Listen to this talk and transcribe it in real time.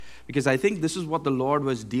because I think this is what the Lord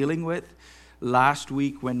was dealing with last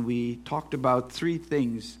week when we talked about three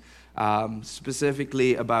things,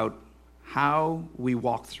 specifically about how we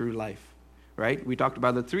walk through life, right? We talked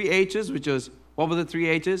about the three H's, which was, what were the three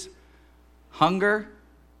H's? Hunger,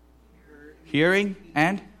 hearing,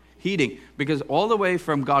 and heeding. Because all the way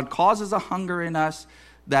from God causes a hunger in us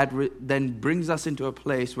that then brings us into a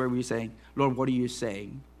place where we're saying, Lord, what are you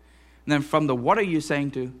saying? And then from the what are you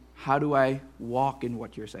saying to how do I walk in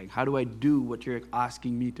what you're saying? How do I do what you're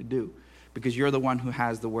asking me to do? Because you're the one who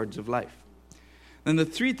has the words of life. Then the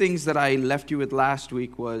three things that I left you with last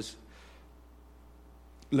week was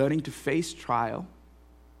learning to face trial,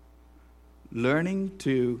 learning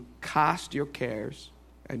to cast your cares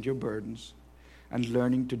and your burdens, and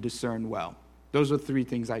learning to discern well. Those are three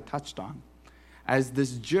things I touched on. As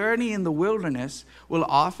this journey in the wilderness will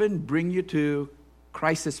often bring you to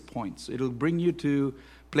crisis points. It'll bring you to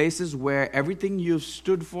places where everything you've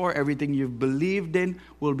stood for, everything you've believed in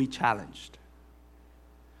will be challenged.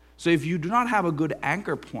 So if you do not have a good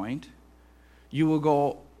anchor point, you will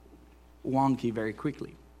go wonky very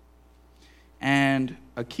quickly. And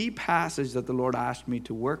a key passage that the Lord asked me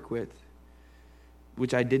to work with,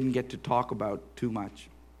 which I didn't get to talk about too much,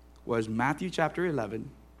 was Matthew chapter 11,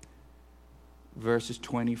 verses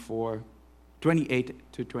 28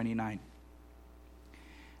 to 29.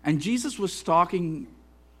 And Jesus was talking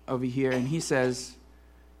over here, and he says,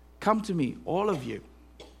 "Come to me, all of you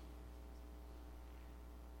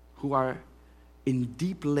who are in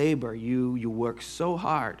deep labor. You work so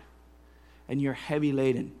hard, and you're heavy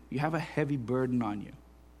laden. You have a heavy burden on you.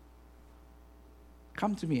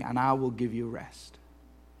 Come to me, and I will give you rest."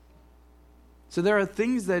 So there are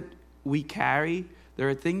things that we carry, there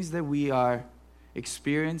are things that we are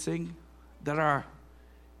experiencing that are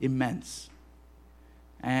immense.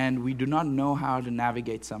 And we do not know how to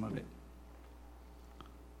navigate some of it.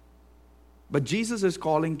 But Jesus is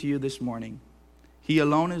calling to you this morning. He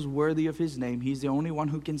alone is worthy of his name. He's the only one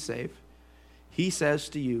who can save. He says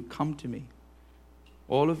to you, "Come to me,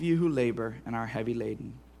 all of you who labor and are heavy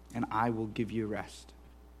laden, and I will give you rest.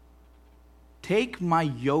 Take my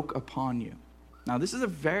yoke upon you." Now, this is a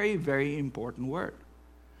very, very important word.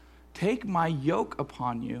 Take my yoke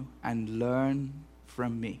upon you and learn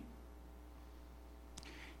from me.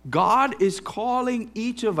 God is calling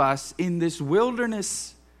each of us in this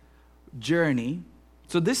wilderness journey.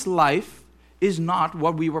 So this life is not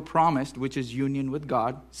what we were promised, which is union with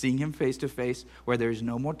God, seeing him face to face, where there is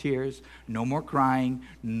no more tears, no more crying,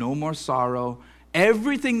 no more sorrow.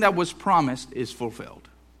 Everything that was promised is fulfilled.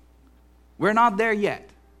 We're not there yet.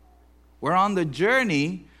 We're on the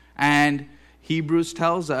journey, and Hebrews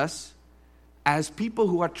tells us, as people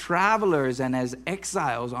who are travelers and as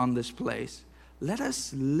exiles on this place, let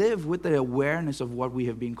us live with the awareness of what we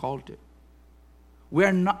have been called to.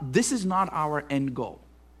 This is not our end goal.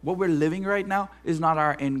 What we're living right now is not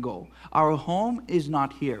our end goal. Our home is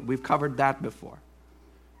not here. We've covered that before.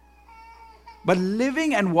 But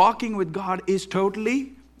living and walking with God is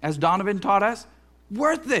totally, as Donovan taught us,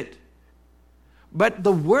 worth it. But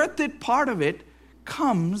the worth it part of it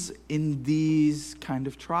comes in these kind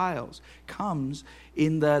of trials, comes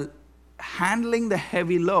in the handling the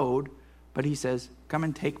heavy load. But he says, "Come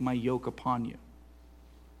and take my yoke upon you."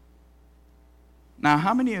 Now,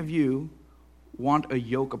 how many of you want a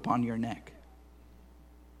yoke upon your neck?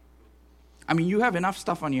 I mean, you have enough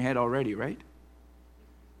stuff on your head already, right?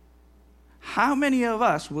 How many of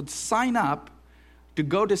us would sign up to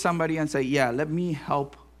go to somebody and say, "Yeah, let me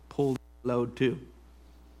help pull the load too"?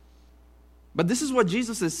 But this is what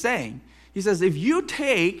Jesus is saying. He says, if you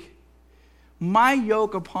take my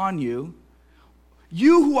yoke upon you,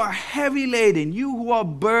 you who are heavy laden, you who are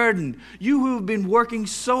burdened, you who have been working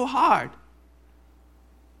so hard,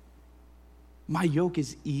 my yoke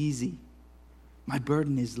is easy. My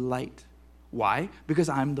burden is light. Why? Because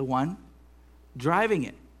I'm the one driving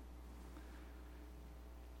it.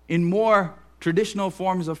 In more traditional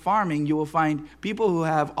forms of farming, you will find people who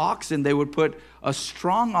have oxen, they would put a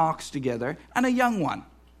strong ox together and a young one.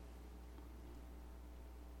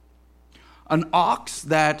 An ox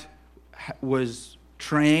that was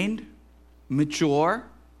trained, mature,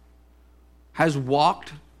 has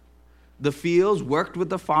walked the fields, worked with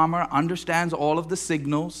the farmer, understands all of the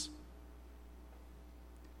signals.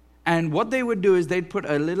 And what they would do is they'd put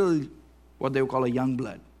a little, what they would call a young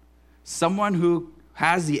blood. Someone who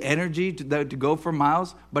has the energy to go for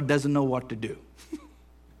miles, but doesn't know what to do.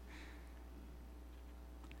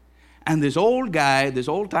 And this old guy, this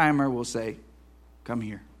old timer will say, "Come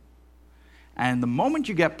here." And the moment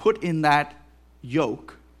you get put in that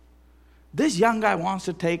yoke, this young guy wants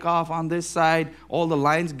to take off on this side, all the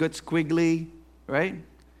lines get squiggly, right?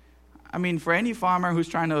 I mean, for any farmer who's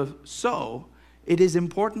trying to sow, it is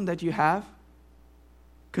important that you have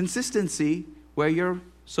consistency where you're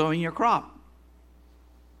sowing your crop.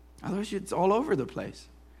 Otherwise, it's all over the place.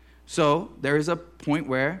 So there is a point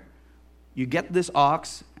where you get this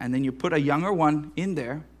ox, and then you put a younger one in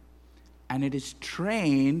there, and it is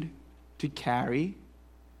trained to carry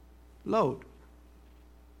load.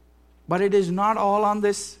 But it is not all on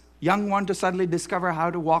this young one to suddenly discover how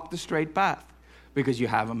to walk the straight path, because you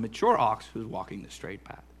have a mature ox who's walking the straight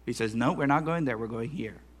path. He says, no, we're not going there, we're going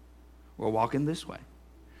here. We're walking this way.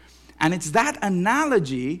 And it's that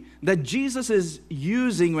analogy that Jesus is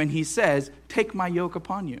using when he says, take my yoke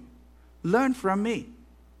upon you. Learn from me.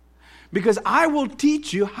 Because I will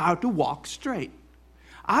teach you how to walk straight.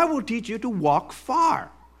 I will teach you to walk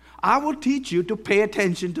far. I will teach you to pay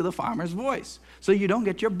attention to the farmer's voice so you don't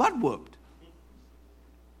get your butt whooped.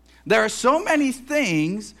 There are so many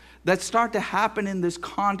things that start to happen in this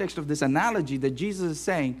context of this analogy that Jesus is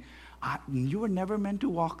saying, you were never meant to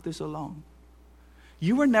walk this alone.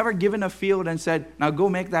 You were never given a field and said, now go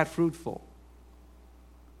make that fruitful.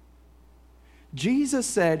 Jesus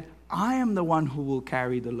said, I am the one who will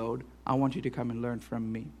carry the load. I want you to come and learn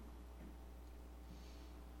from me.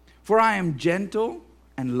 For I am gentle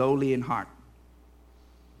and lowly in heart.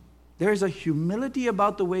 There is a humility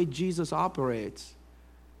about the way Jesus operates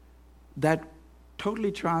that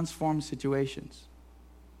totally transforms situations.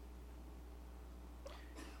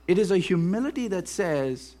 It is a humility that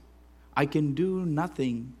says, I can do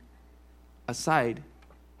nothing aside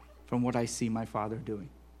from what I see my Father doing.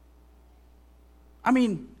 I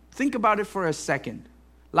mean, think about it for a second.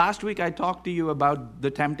 Last week I talked to you about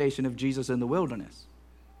the temptation of Jesus in the wilderness.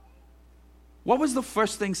 What was the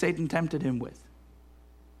first thing Satan tempted him with?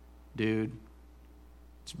 Dude,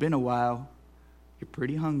 it's been a while. You're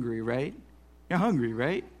pretty hungry, right? You're hungry,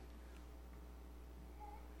 right?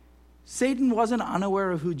 Satan wasn't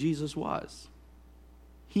unaware of who Jesus was.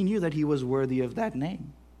 He knew that he was worthy of that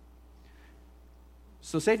name.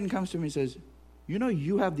 So Satan comes to him and says, you know,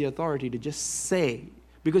 you have the authority to just say,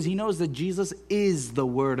 because he knows that Jesus is the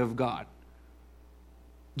Word of God.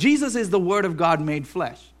 Jesus is the Word of God made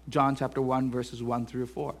flesh. John chapter 1, verses 1 through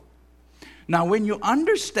 4. Now, when you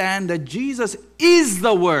understand that Jesus is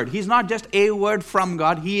the Word, he's not just a word from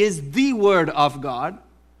God, he is the Word of God.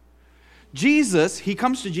 He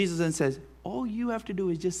comes to Jesus and says, all you have to do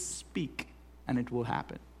is just speak and it will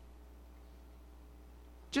happen.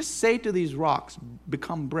 Just say to these rocks,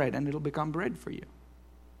 become bread, and it'll become bread for you.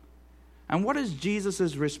 And what is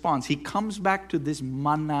Jesus' response? He comes back to this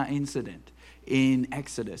manna incident in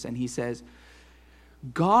Exodus, and he says,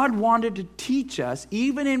 God wanted to teach us,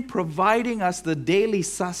 even in providing us the daily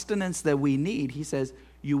sustenance that we need, he says,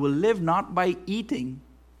 you will live not by eating,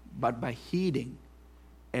 but by heeding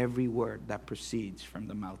every word that proceeds from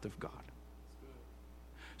the mouth of God.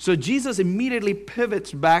 So Jesus immediately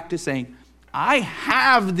pivots back to saying, I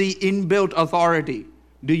have the inbuilt authority.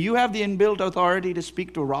 Do you have the inbuilt authority to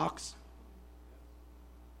speak to rocks?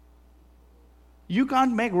 You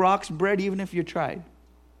can't make rocks bread even if you tried.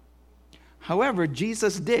 However,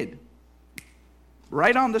 Jesus did.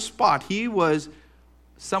 Right on the spot, he was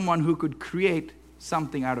someone who could create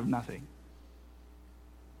something out of nothing.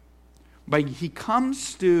 But he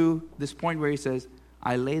comes to this point where he says,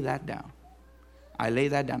 I lay that down. I lay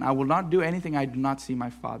that down. I will not do anything I do not see my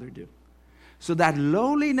Father do. So that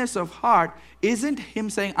lowliness of heart isn't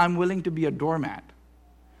him saying, I'm willing to be a doormat.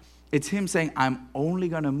 It's him saying, I'm only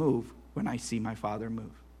going to move when I see my Father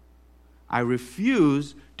move. I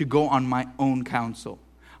refuse to go on my own counsel.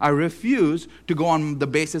 I refuse to go on the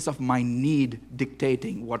basis of my need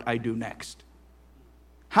dictating what I do next.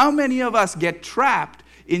 How many of us get trapped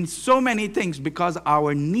in so many things because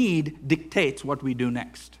our need dictates what we do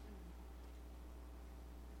next?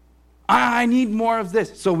 I need more of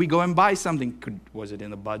this. So we go and buy something. Was it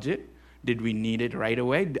in the budget? Did we need it right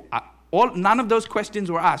away? None of those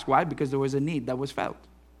questions were asked. Why? Because there was a need that was felt.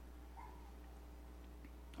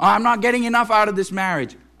 I'm not getting enough out of this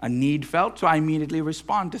marriage. A need felt, so I immediately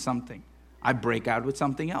respond to something. I break out with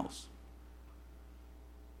something else.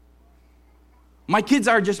 My kids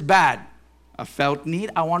are just bad. A felt need,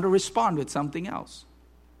 I want to respond with something else.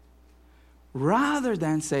 Rather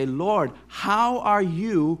than say, Lord, how are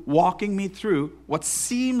you walking me through what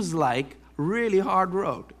seems like really hard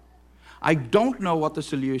road? I don't know what the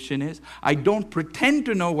solution is. I don't pretend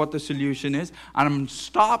to know what the solution is. And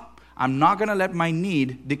I'm not going to let my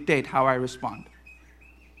need dictate how I respond.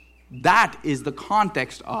 That is the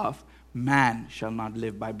context of man shall not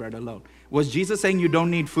live by bread alone. Was Jesus saying you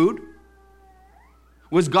don't need food?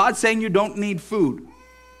 Was God saying you don't need food?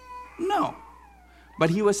 No. But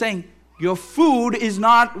he was saying, Your food is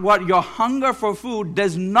not what your hunger for food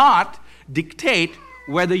does not dictate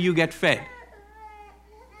whether you get fed.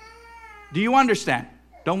 Do you understand?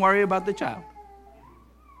 Don't worry about the child.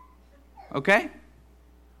 Okay?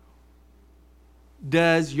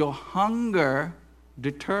 Does your hunger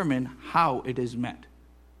determine how it is met?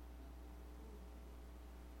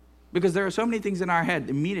 Because there are so many things in our head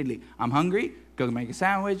immediately. I'm hungry, go make a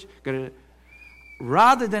sandwich.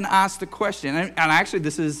 Rather than ask the question, and actually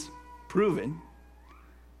this is proven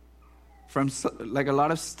from like a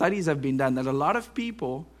lot of studies have been done, that a lot of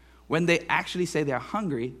people, when they actually say they're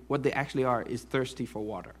hungry, what they actually are is thirsty for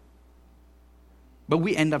water. But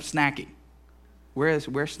we end up snacking.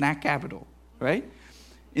 We're snack capital, right?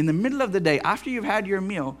 In the middle of the day, after you've had your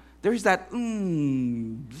meal, there's that,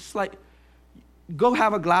 just like, go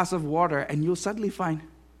have a glass of water and you'll suddenly find,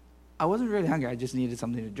 I wasn't really hungry, I just needed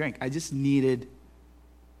something to drink. I just needed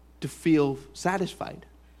to feel satisfied.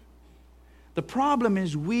 The problem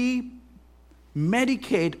is we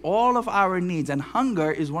medicate all of our needs, and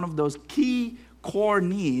hunger is one of those key core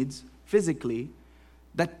needs physically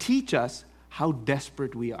that teach us how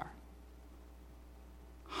desperate we are.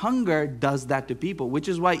 Hunger does that to people, which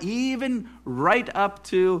is why even right up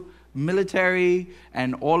to military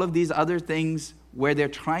and all of these other things where they're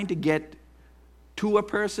trying to get to a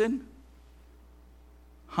person,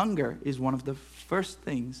 hunger is one of the first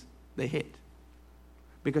things they hit.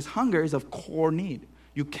 Because hunger is a core need.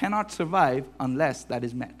 You cannot survive unless that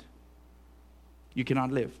is met. You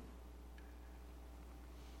cannot live.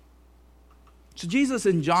 So Jesus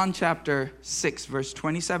in John chapter 6, verse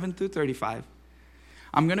 27 through 35,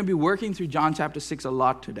 I'm going to be working through John chapter 6 a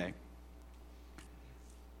lot today.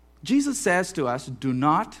 Jesus says to us, do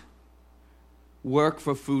not work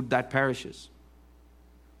for food that perishes,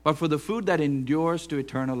 but for the food that endures to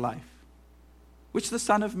eternal life, which the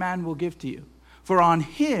Son of Man will give to you. For on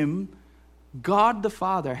him, God the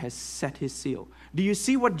Father has set his seal. Do you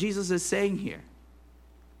see what Jesus is saying here?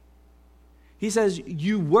 He says,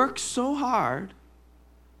 you work so hard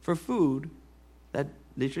for food that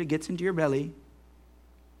literally gets into your belly,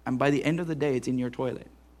 and by the end of the day, it's in your toilet.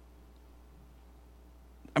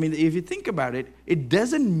 I mean, if you think about it, it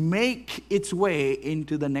doesn't make its way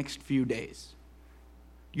into the next few days.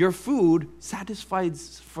 Your food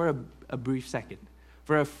satisfies for a brief second,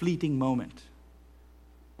 for a fleeting moment.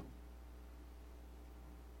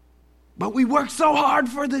 But we work so hard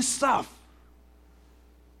for this stuff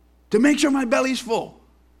to make sure my belly's full.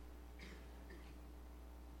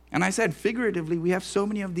 And I said, figuratively, we have so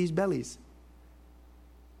many of these bellies.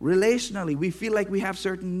 Relationally, we feel like we have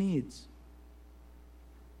certain needs.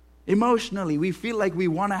 Emotionally, we feel like we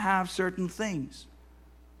want to have certain things.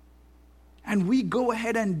 And we go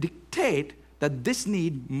ahead and dictate that this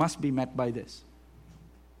need must be met by this.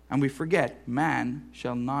 And we forget, man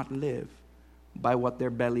shall not live by what their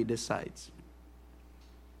belly decides.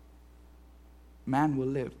 Man will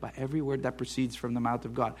live by every word that proceeds from the mouth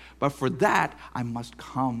of God. But for that, I must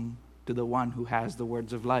come to the one who has the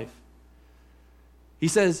words of life. He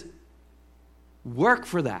says, work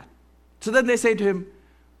for that. So then they say to him,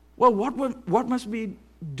 well, what must we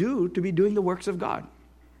do to be doing the works of God?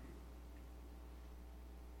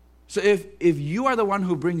 So if you are the one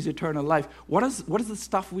who brings eternal life, what is the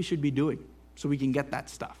stuff we should be doing so we can get that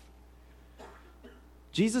stuff?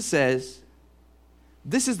 Jesus says,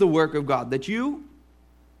 this is the work of God,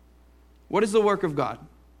 what is the work of God?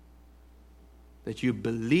 That you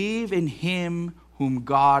believe in him whom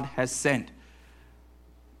God has sent.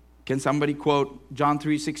 Can somebody quote John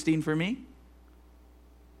 3:16 for me?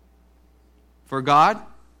 For God,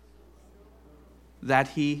 that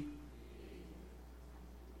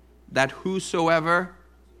whosoever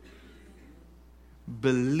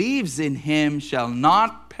believes in him shall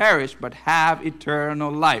not perish but have eternal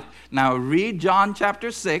life. Now read John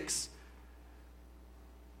chapter 6,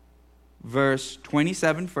 verse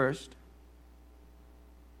 27 first.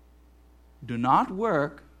 Do not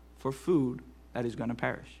work for food that is going to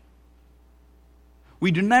perish. We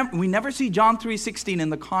never see John 3:16 in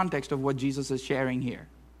the context of what Jesus is sharing here.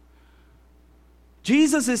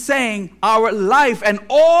 Jesus is saying our life and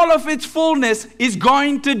all of its fullness is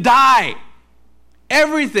going to die.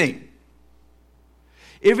 Everything.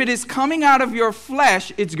 If it is coming out of your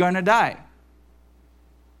flesh, it's going to die.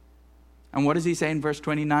 And what does he say in verse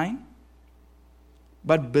 29?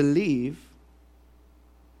 But believe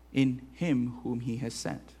in him whom he has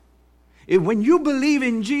sent. When you believe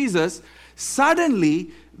in Jesus,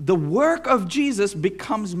 suddenly the work of Jesus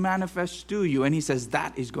becomes manifest to you. And he says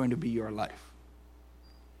that is going to be your life.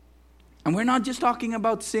 And we're not just talking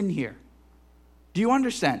about sin here. Do you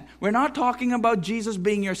understand? We're not talking about Jesus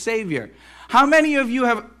being your Savior. How many of you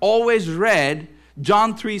have always read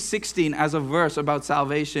John 3:16 as a verse about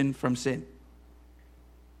salvation from sin?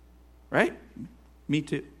 Right? Me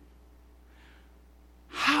too.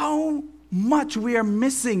 How much we are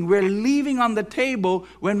missing, we're leaving on the table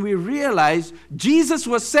when we realize Jesus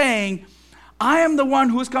was saying, I am the one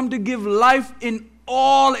who's come to give life in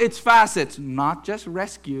all its facets, not just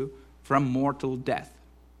rescue from mortal death.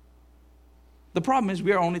 The problem is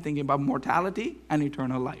we are only thinking about mortality and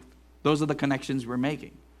eternal life. Those are the connections we're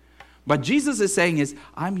making. But Jesus is saying is,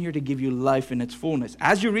 I'm here to give you life in its fullness.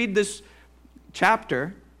 As you read this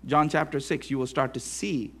chapter, John chapter 6, you will start to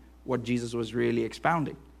see what Jesus was really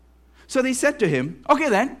expounding. So they said to him, okay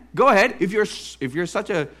then, go ahead. If you're such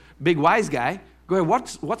a big wise guy, go ahead.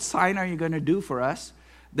 What sign are you going to do for us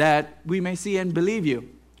that we may see and believe you?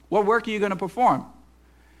 What work are you going to perform?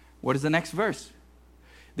 What is the next verse?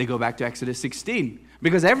 They go back to Exodus 16.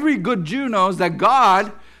 Because every good Jew knows that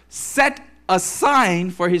God set a sign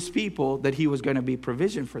for his people that he was going to be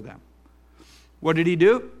provision for them. What did he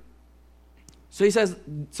do? So he says,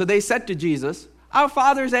 so they said to Jesus, our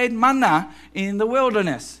fathers ate manna in the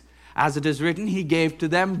wilderness. As it is written, he gave to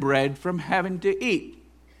them bread from heaven to eat.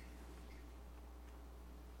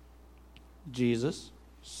 Jesus,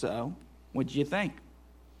 so what do you think?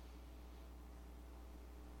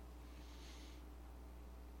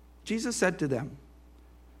 Jesus said to them,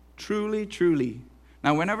 truly, truly.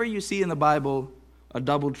 Now, whenever you see in the Bible a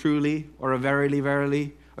double truly or a verily,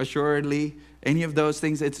 verily, assuredly, any of those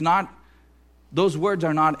things, it's not, those words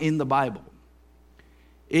are not in the Bible.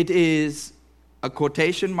 It is a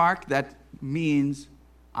quotation mark that means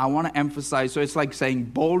I want to emphasize. So it's like saying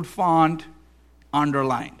bold font,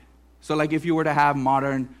 underlined. So like if you were to have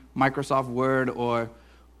modern Microsoft Word or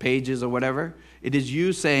Pages or whatever, it is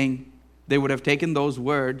you saying they would have taken those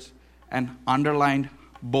words and underlined,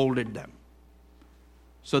 bolded them.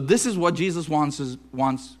 So this is what Jesus wants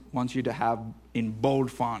you to have in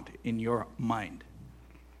bold font in your mind.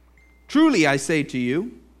 Truly I say to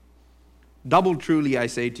you, double truly I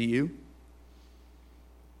say to you,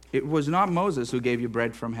 it was not Moses who gave you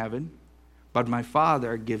bread from heaven, but my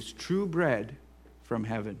Father gives true bread from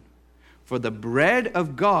heaven. For the bread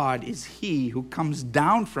of God is he who comes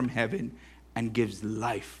down from heaven and gives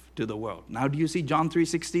life to the world. Now do you see John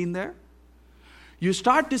 3:16 there? You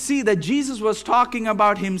start to see that Jesus was talking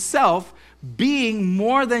about himself being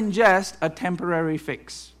more than just a temporary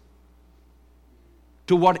fix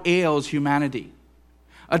to what ails humanity.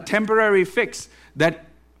 A temporary fix that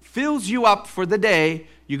fills you up for the day.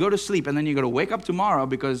 You go to sleep and then you got to wake up tomorrow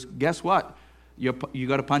because guess what? You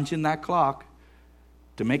got to punch in that clock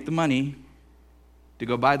to make the money, to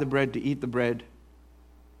go buy the bread, to eat the bread,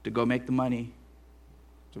 to go make the money,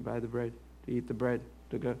 to buy the bread, to eat the bread,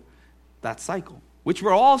 to go. That cycle, which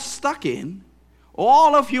we're all stuck in.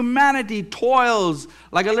 All of humanity toils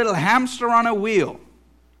like a little hamster on a wheel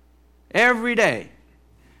every day.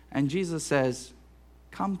 And Jesus says,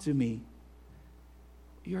 come to me.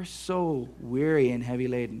 You're so weary and heavy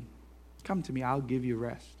laden. Come to me, I'll give you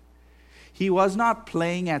rest. He was not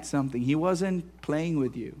playing at something. He wasn't playing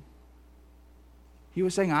with you. He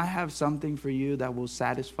was saying, I have something for you that will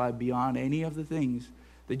satisfy beyond any of the things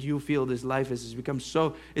that you feel this life has become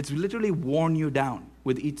so, it's literally worn you down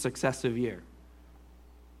with each successive year.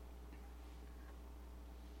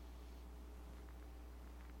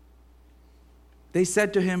 They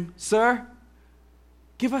said to him, Sir,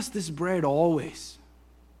 give us this bread always.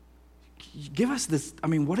 Give us this,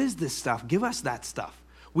 what is this stuff? Give us that stuff.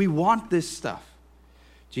 We want this stuff.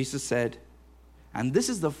 Jesus said, and this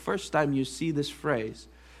is the first time you see this phrase.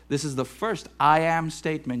 This is the first I am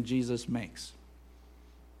statement Jesus makes.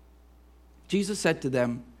 Jesus said to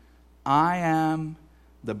them, I am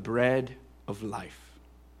the bread of life.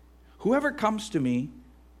 Whoever comes to me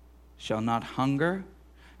shall not hunger,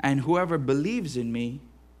 and whoever believes in me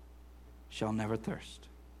shall never thirst.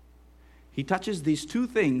 He touches these two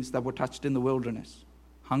things that were touched in the wilderness,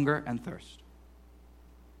 hunger and thirst.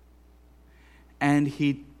 And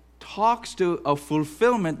he talks to a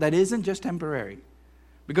fulfillment that isn't just temporary.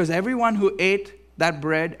 Because everyone who ate that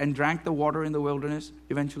bread and drank the water in the wilderness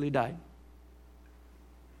eventually died.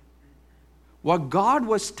 What God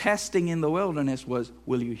was testing in the wilderness was,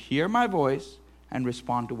 will you hear my voice and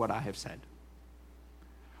respond to what I have said?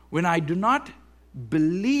 When I do not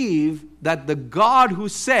believe that the God who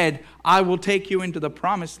said, I will take you into the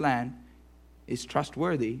promised land is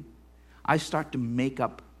trustworthy, I start to make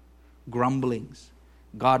up grumblings.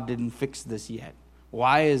 God didn't fix this yet.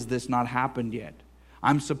 Why has this not happened yet?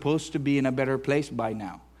 I'm supposed to be in a better place by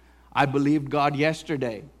now. I believed God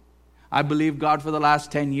yesterday. I believed God for the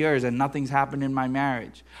last 10 years and nothing's happened in my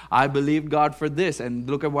marriage. I believed God for this and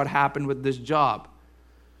look at what happened with this job.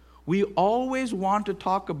 We always want to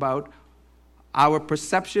talk about our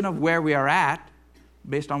perception of where we are at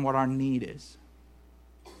based on what our need is.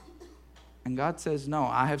 And God says, no,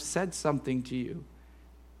 I have said something to you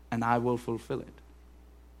and I will fulfill it.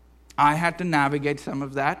 I had to navigate some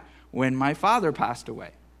of that when my father passed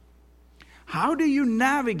away. How do you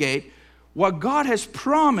navigate what God has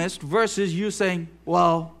promised versus you saying,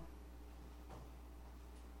 well,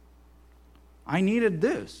 I needed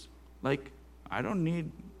this. Like, I don't need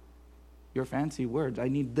your fancy words. I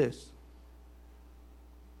need this.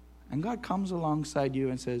 And God comes alongside you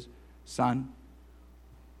and says, son,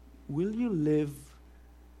 will you live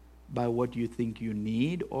by what you think you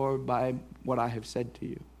need or by what I have said to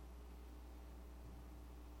you?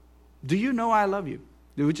 Do you know I love you?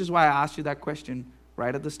 Which is why I asked you that question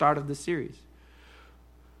right at the start of the series.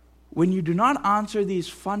 When you do not answer these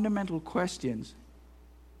fundamental questions,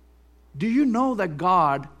 do you know that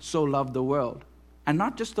God so loved the world? And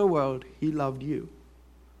not just the world, He loved you.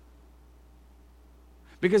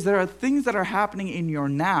 Because there are things that are happening in your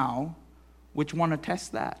now which want to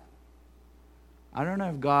test that. I don't know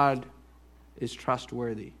if God is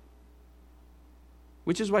trustworthy.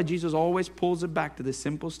 Which is why Jesus always pulls it back to this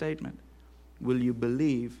simple statement. Will you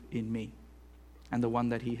believe in me and the one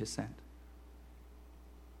that He has sent?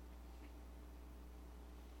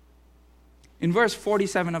 In verse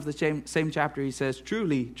 47 of the same chapter, He says,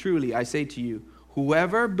 truly, truly, I say to you,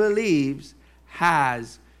 whoever believes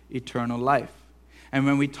has eternal life. And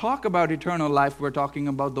when we talk about eternal life, we're talking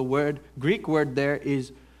about the Greek word there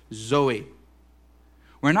is zoe.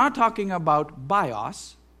 We're not talking about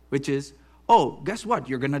bios, which is, oh, guess what?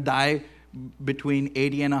 You're going to die between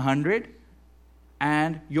 80 and 100,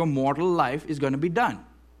 and your mortal life is going to be done.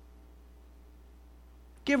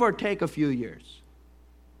 Give or take a few years.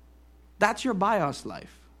 That's your bios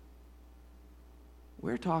life.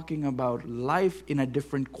 We're talking about life in a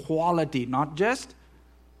different quality, not just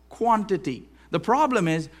quantity. The problem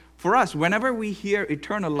is, for us, whenever we hear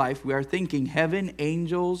eternal life, we are thinking heaven,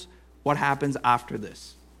 angels, what happens after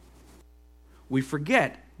this? We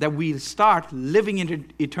forget that we start living into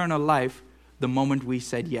eternal life the moment we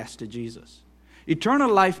said yes to Jesus.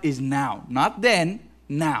 Eternal life is now, not then,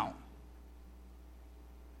 now.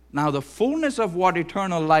 Now, the fullness of what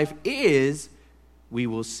eternal life is, we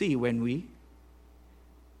will see when we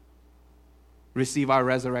receive our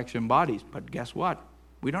resurrection bodies. But guess what?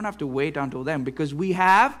 We don't have to wait until then because we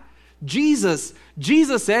have Jesus.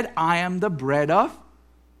 Jesus said, I am the bread of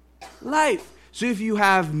life. So if you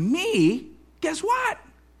have me, guess what?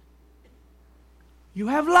 You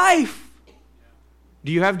have life.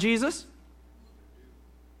 Do you have Jesus?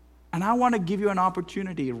 And I want to give you an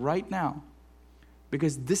opportunity right now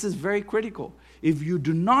because this is very critical. If you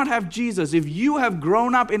do not have Jesus, if you have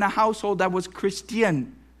grown up in a household that was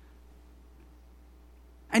Christian,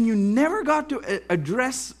 and you never got to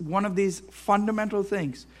address one of these fundamental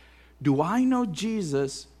things. Do I know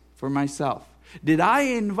Jesus for myself? Did I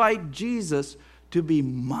invite Jesus to be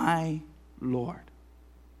my Lord?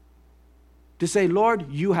 To say, Lord,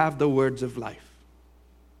 you have the words of life.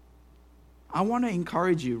 I want to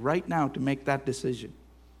encourage you right now to make that decision.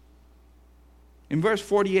 In verse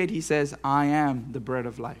 48, He says, I am the bread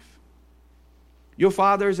of life. Your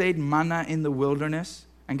fathers ate manna in the wilderness,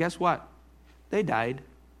 and guess what? They died.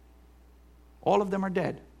 All of them are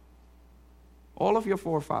dead. All of your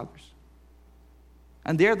forefathers.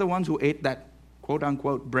 And they're the ones who ate that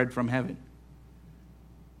quote-unquote bread from heaven.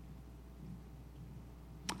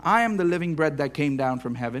 I am the living bread that came down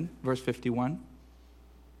from heaven, verse 51.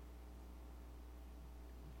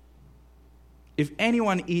 If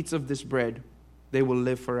anyone eats of this bread, they will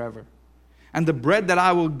live forever. And the bread that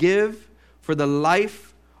I will give for the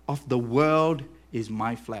life of the world is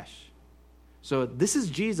my flesh. So this is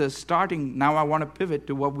Jesus starting. Now I want to pivot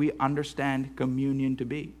to what we understand communion to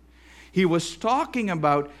be. He was talking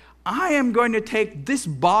about, I am going to take this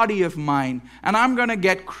body of mine and I'm going to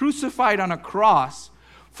get crucified on a cross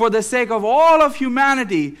for the sake of all of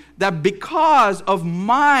humanity, that because of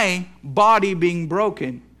my body being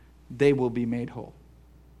broken, they will be made whole.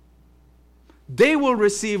 They will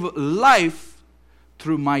receive life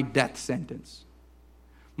through my death sentence.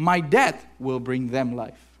 My death will bring them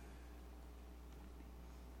life.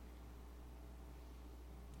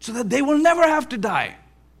 So that they will never have to die.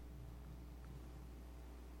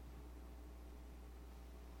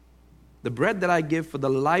 The bread that I give for the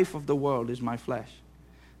life of the world is my flesh.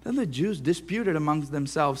 Then the Jews disputed amongst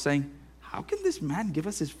themselves, saying, how can this man give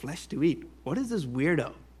us his flesh to eat? What is this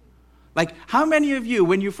weirdo? Like, how many of you,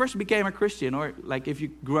 when you first became a Christian, or like if you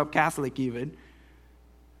grew up Catholic even,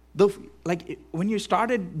 when you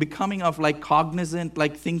started becoming of like cognizant,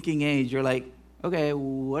 like thinking age, you're like, okay,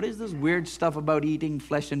 what is this weird stuff about eating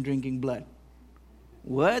flesh and drinking blood?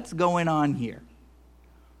 What's going on here?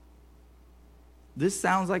 This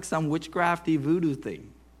sounds like some witchcrafty voodoo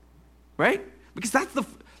thing, right? Because that's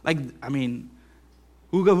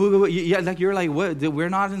you're like, what? We're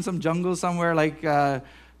not in some jungle somewhere, like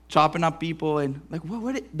chopping up people and like,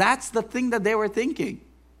 what? That's the thing that they were thinking.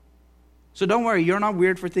 So don't worry, you're not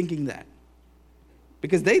weird for thinking that,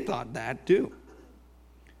 because they thought that too.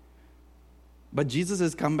 But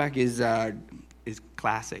Jesus' comeback is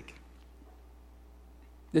classic.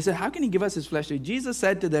 They said, how can he give us his flesh to eat? Jesus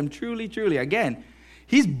said to them, truly, truly. Again,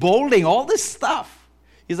 he's bolding all this stuff.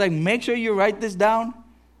 He's like, make sure you write this down,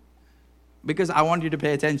 because I want you to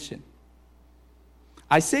pay attention.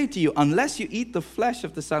 I say to you, unless you eat the flesh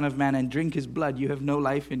of the Son of Man and drink his blood, you have no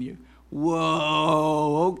life in you.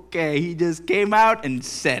 Whoa, okay, he just came out and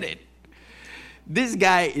said it. This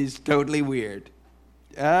guy is totally weird.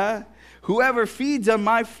 Whoever feeds on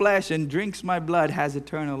my flesh and drinks my blood has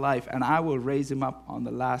eternal life, and I will raise him up on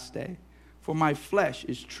the last day. For my flesh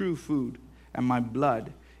is true food, and my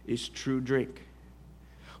blood is true drink.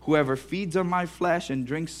 Whoever feeds on my flesh and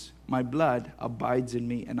drinks my blood abides in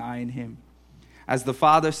me, and I in him. As the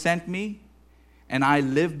Father sent me, and I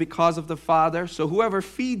live because of the Father, so whoever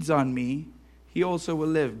feeds on me, he also will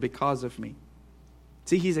live because of me.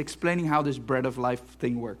 See, he's explaining how this bread of life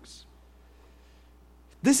thing works.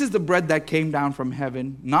 This is the bread that came down from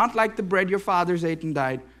heaven, not like the bread your fathers ate and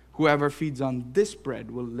died. Whoever feeds on this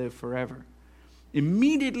bread will live forever.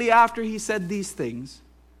 Immediately after he said these things,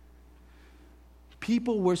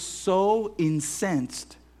 people were so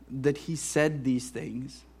incensed that he said these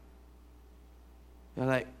things.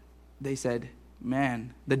 They said,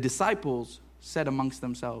 man, the disciples said amongst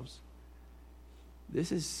themselves,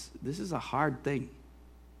 this is a hard thing.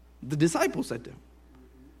 The disciples said to him,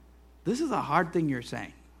 this is a hard thing you're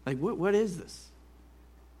saying. Like, what is this?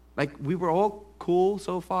 Like, we were all cool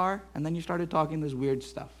so far, and then you started talking this weird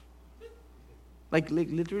stuff. Like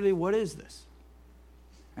literally, what is this?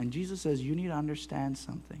 And Jesus says, you need to understand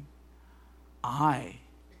something. I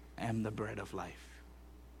am the bread of life.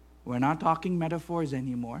 We're not talking metaphors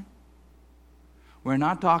anymore. We're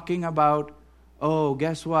not talking about, oh,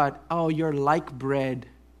 guess what? Oh, you're like bread.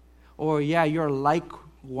 Or, yeah, you're like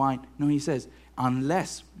wine. No, he says,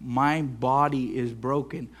 unless my body is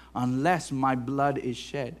broken, unless my blood is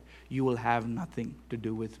shed, you will have nothing to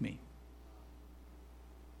do with me.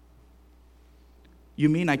 You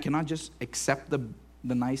mean I cannot just accept the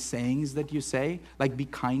nice sayings that you say? Like, be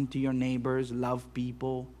kind to your neighbors, love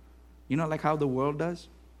people. You know, like how the world does?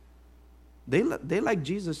 They like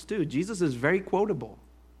Jesus too. Jesus is very quotable.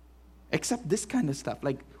 Except this kind of stuff.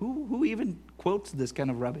 Like, who even quotes this kind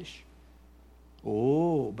of rubbish?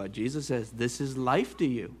 Oh, but Jesus says, this is life to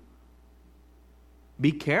you.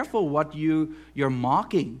 Be careful what you're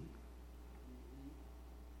mocking.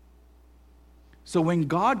 So when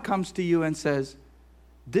God comes to you and says,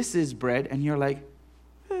 this is bread, and you're like,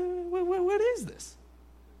 what is this?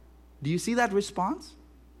 Do you see that response?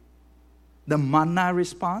 The manna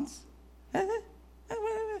response?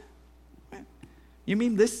 You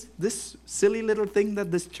mean this silly little thing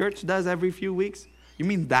that this church does every few weeks? You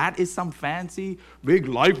mean that is some fancy, big,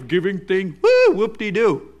 life-giving thing? Woo,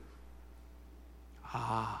 whoop-de-doo.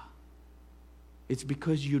 It's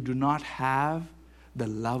because you do not have the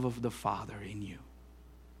love of the Father in you.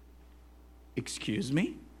 Excuse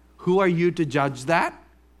me? Who are you to judge that?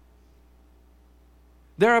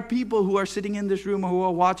 There are people who are sitting in this room or who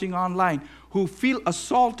are watching online who feel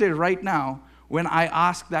assaulted right now when I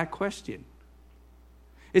ask that question.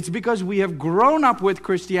 It's because we have grown up with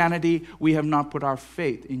Christianity, we have not put our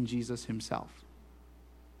faith in Jesus himself.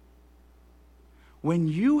 When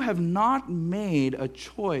you have not made a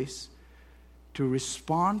choice to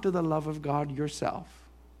respond to the love of God yourself,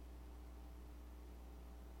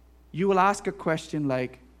 you will ask a question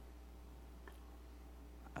like,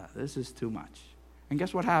 this is too much. And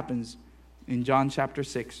guess what happens in John chapter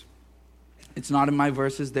 6? It's not in my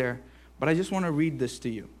verses there, but I just want to read this to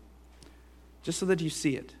you, just so that you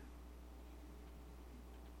see it.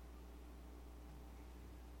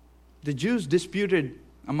 The Jews disputed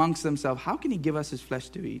amongst themselves, how can he give us his flesh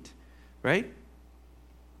to eat? Right?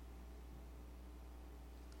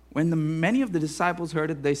 When many of the disciples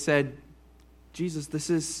heard it, they said, Jesus, this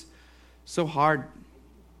is so hard.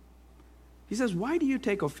 He says, why do you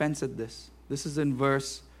take offense at this? This is in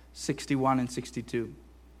verse 61 and 62.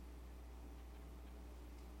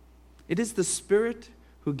 It is the Spirit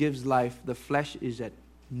who gives life. The flesh is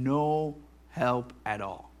no help at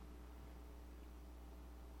all.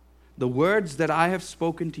 The words that I have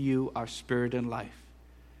spoken to you are spirit and life.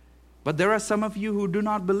 But there are some of you who do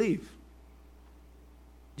not believe.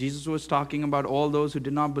 Jesus was talking about all those who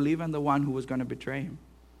did not believe and the one who was going to betray him.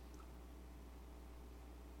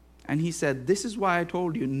 And he said, this is why I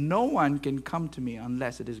told you, no one can come to me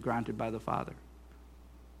unless it is granted by the Father.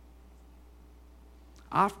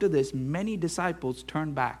 After this, many disciples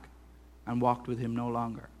turned back and walked with him no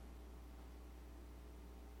longer.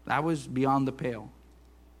 That was beyond the pale.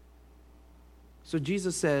 So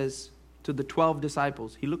Jesus says to the 12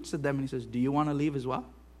 disciples, he looks at them and he says, do you want to leave as well?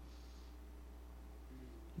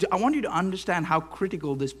 I want you to understand how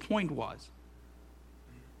critical this point was.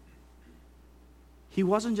 He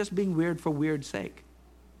wasn't just being weird for weird's sake.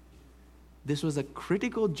 This was a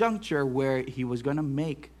critical juncture where he was going to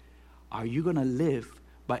make, are you going to live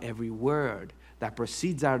by every word that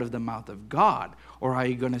proceeds out of the mouth of God? Or are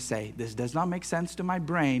you going to say, this does not make sense to my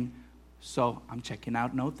brain, so I'm checking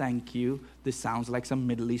out, no thank you. This sounds like some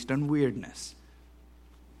Middle Eastern weirdness.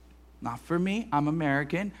 Not for me. I'm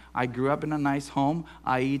American. I grew up in a nice home.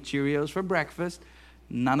 I eat Cheerios for breakfast.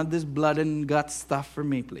 None of this blood and guts stuff for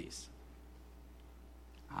me, please.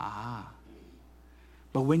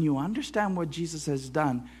 But when you understand what Jesus has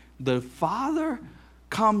done, the Father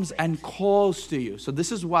comes and calls to you. So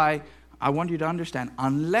this is why I want you to understand,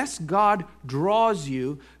 unless God draws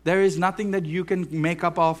you, there is nothing that you can make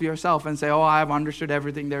up of yourself and say, oh, I have understood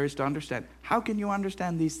everything there is to understand. How can you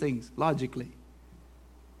understand these things logically?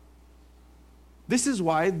 This is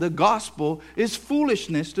why the gospel is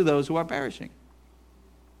foolishness to those who are perishing.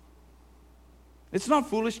 It's not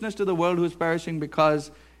foolishness to the world who is perishing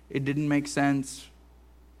because it didn't make sense.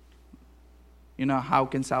 You know, how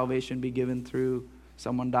can salvation be given through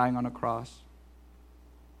someone dying on a cross?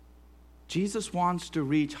 Jesus wants to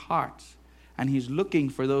reach hearts, and he's looking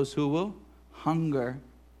for those who will hunger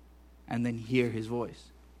and then hear his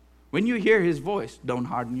voice. When you hear his voice, don't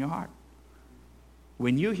harden your heart.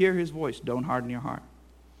 When you hear his voice, don't harden your heart.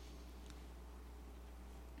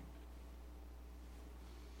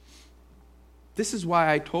 This is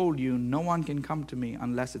why I told you, no one can come to me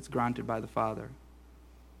unless it's granted by the Father.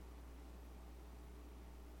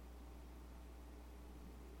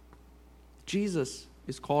 Jesus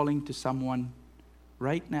is calling to someone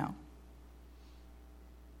right now.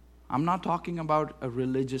 I'm not talking about a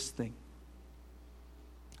religious thing.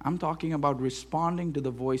 I'm talking about responding to the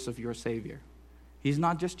voice of your Savior. He's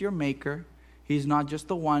not just your maker. He's not just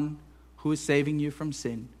the one who is saving you from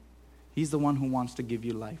sin. He's the one who wants to give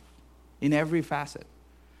you life in every facet.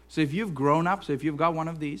 So if you've grown up, so if you've got one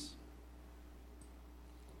of these,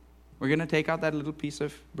 we're going to take out that little piece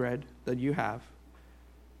of bread that you have.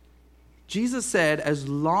 Jesus said, as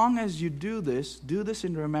long as you do this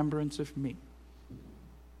in remembrance of me.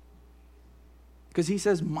 Because he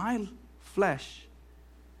says, my flesh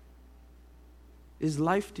is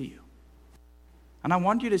life to you. And I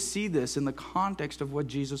want you to see this in the context of what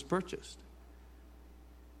Jesus purchased.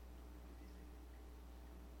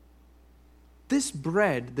 This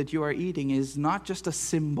bread that you are eating is not just a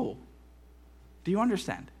symbol. Do you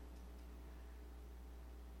understand?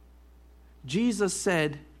 Jesus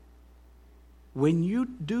said, when you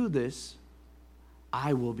do this,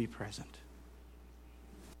 I will be present.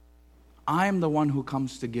 I am the one who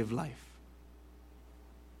comes to give life.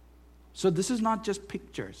 So this is not just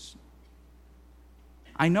pictures.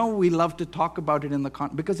 I know we love to talk about it in the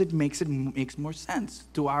because it makes more sense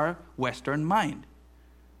to our Western mind.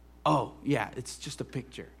 Oh, yeah, it's just a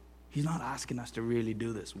picture. He's not asking us to really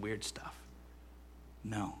do this weird stuff.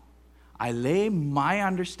 No. I lay my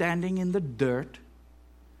understanding in the dirt.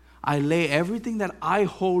 I lay everything that I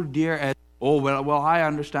hold dear as, oh, well, I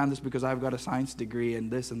understand this because I've got a science degree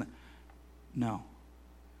and this and that. No.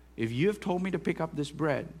 If you have told me to pick up this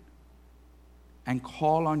bread and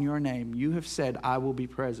call on your name, you have said, I will be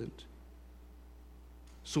present.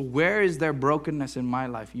 So where is there brokenness in my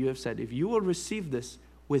life? You have said, if you will receive this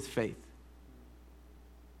with faith,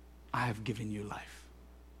 I have given you life.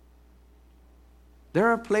 There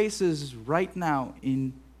are places right now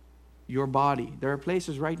in your body, there are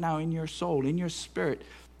places right now in your soul, in your spirit,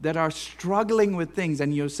 that are struggling with things,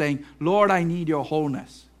 and you're saying, Lord, I need your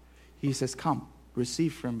wholeness. He says, come,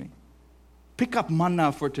 receive from me. Pick up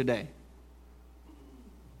manna for today.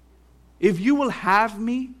 If you will have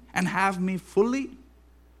me and have me fully,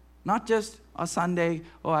 not just a Sunday,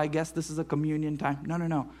 oh, I guess this is a communion time.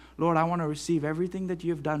 No. Lord, I want to receive everything that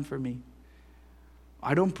you've done for me.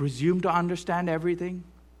 I don't presume to understand everything.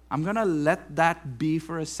 I'm going to let that be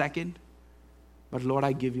for a second. But Lord,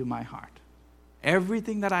 I give you my heart.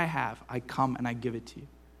 Everything that I have, I come and I give it to you.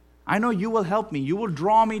 I know you will help me. You will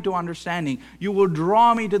draw me to understanding. You will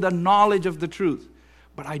draw me to the knowledge of the truth.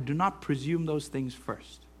 But I do not presume those things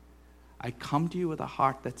first. I come to you with a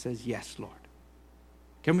heart that says, yes, Lord.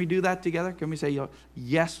 Can we do that together? Can we say,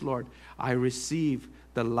 yes, Lord, I receive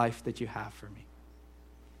the life that you have for me.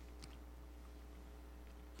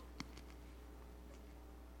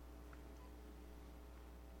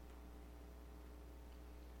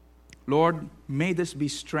 Lord, may this be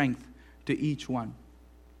strength to each one.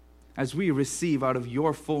 As we receive out of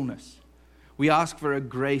your fullness, we ask for a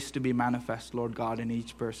grace to be manifest, Lord God, in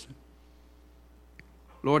each person.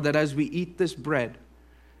 Lord, that as we eat this bread,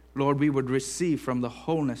 Lord, we would receive from the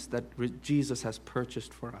wholeness that Jesus has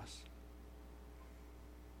purchased for us.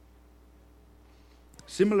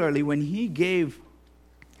 Similarly, when he gave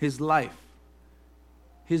his life,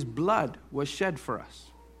 his blood was shed for us.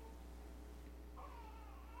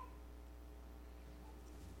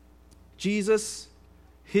 Jesus,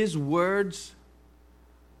 his words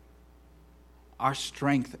are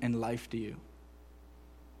strength and life to you.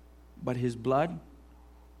 But his blood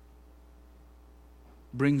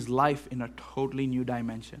brings life in a totally new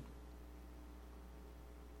dimension.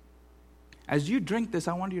 As you drink this,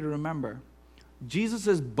 I want you to remember,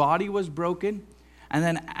 Jesus' body was broken,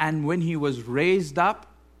 and when he was raised up,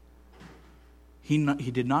 he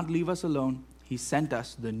did not leave us alone. He sent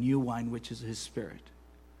us the new wine, which is his Spirit.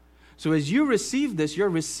 So as you receive this, you're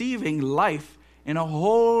receiving life in a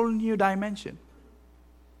whole new dimension.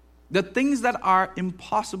 The things that are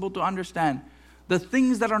impossible to understand, the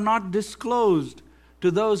things that are not disclosed to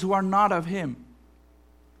those who are not of him.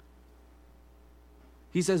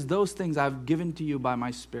 He says, those things I've given to you by my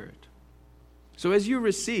Spirit. So as you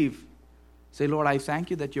receive, say, Lord, I thank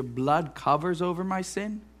you that your blood covers over my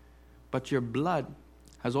sin, but your blood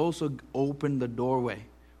has also opened the doorway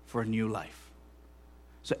for a new life.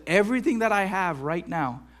 So everything that I have right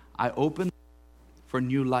now, I open for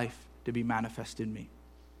new life to be manifest in me.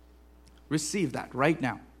 Receive that right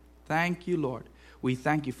now. Thank you, Lord. We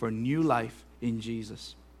thank you for new life in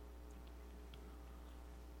Jesus.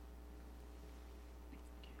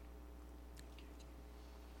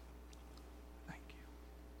 Thank you.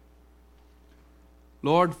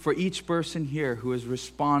 Lord, for each person here who has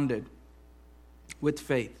responded with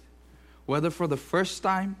faith, whether for the first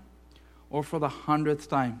time or for the 100th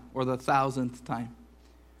time or the 1,000th time,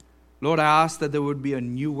 Lord, I ask that there would be a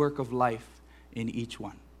new work of life in each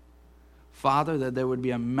one. Father, that there would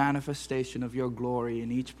be a manifestation of your glory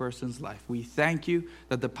in each person's life. We thank you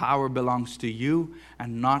that the power belongs to you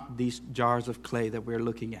and not these jars of clay that we're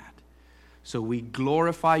looking at. So we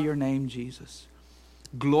glorify your name, Jesus.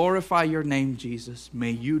 Glorify your name, Jesus.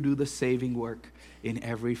 May you do the saving work in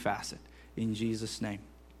every facet. In Jesus' name,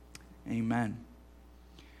 amen.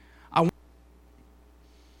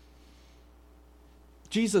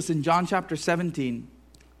 Jesus in John chapter 17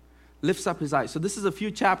 lifts up his eyes. So this is a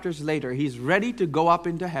few chapters later. He's ready to go up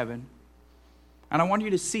into heaven. And I want you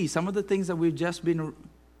to see some of the things that we've just been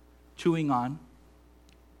chewing on.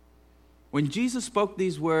 When Jesus spoke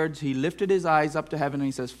these words, he lifted his eyes up to heaven and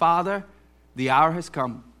he says, Father, the hour has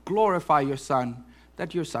come. Glorify your Son,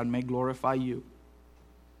 that your Son may glorify you.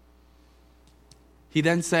 He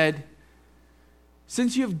then said,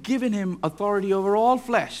 since you have given him authority over all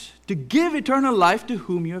flesh, to give eternal life to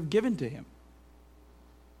whom you have given to him.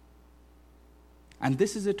 And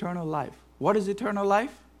this is eternal life. What is eternal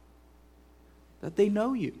life? That they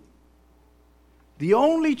know you, the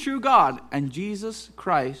only true God, and Jesus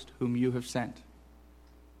Christ whom you have sent.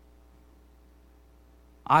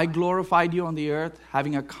 I glorified you on the earth,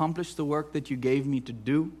 having accomplished the work that you gave me to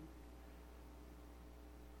do.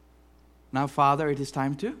 Now, Father, it is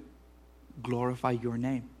time to glorify your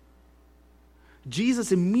name.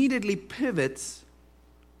 Jesus immediately pivots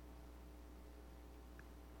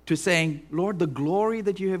to saying, Lord, the glory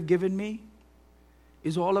that you have given me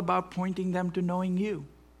is all about pointing them to knowing you.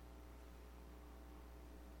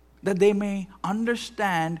 That they may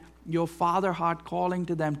understand your Father heart calling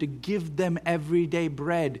to them to give them everyday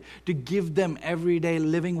bread, to give them everyday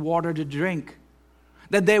living water to drink.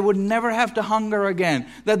 That they would never have to hunger again.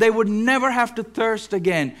 That they would never have to thirst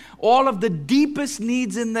again. All of the deepest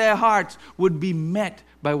needs in their hearts would be met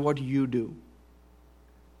by what you do.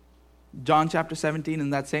 John chapter 17, in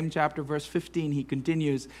that same chapter, verse 15, he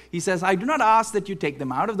continues. He says, I do not ask that you take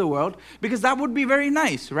them out of the world, because that would be very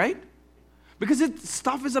nice, right? Because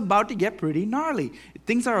stuff is about to get pretty gnarly.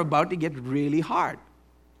 Things are about to get really hard.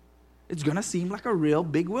 It's going to seem like a real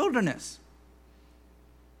big wilderness.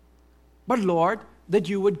 But Lord, that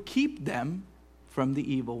you would keep them from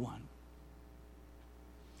the evil one.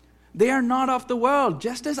 They are not of the world,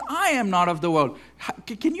 just as I am not of the world.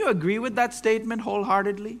 Can you agree with that statement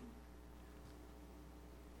wholeheartedly?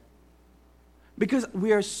 Because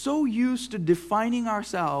we are so used to defining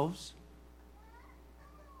ourselves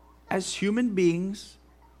as human beings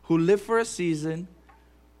who live for a season.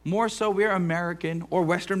 More so, we're American or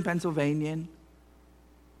Western Pennsylvanian.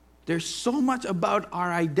 There's so much about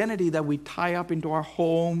our identity that we tie up into our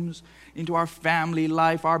homes, into our family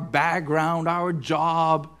life, our background, our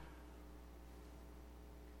job.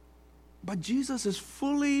 But Jesus is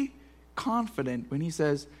fully confident when he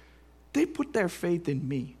says, they put their faith in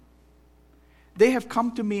me. They have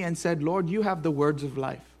come to me and said, Lord, you have the words of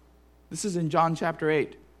life. This is in John chapter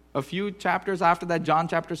 8. A few chapters after that, John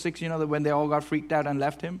chapter 6, when they all got freaked out and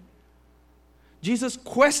left him. Jesus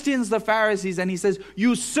questions the Pharisees and he says,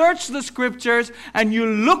 you search the scriptures and you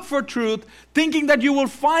look for truth, thinking that you will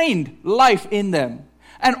find life in them.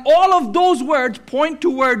 And all of those words point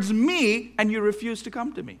towards me, and you refuse to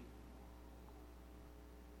come to me.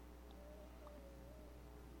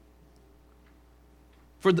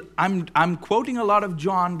 I'm quoting a lot of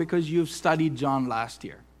John because you've studied John last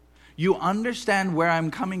year. You understand where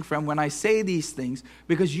I'm coming from when I say these things,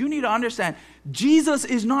 because you need to understand Jesus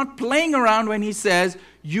is not playing around when he says,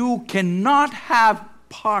 you cannot have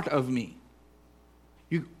part of me.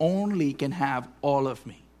 You only can have all of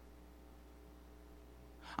me.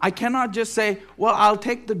 I cannot just say, well, I'll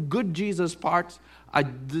take the good Jesus parts.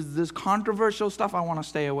 This controversial stuff I want to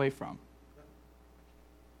stay away from.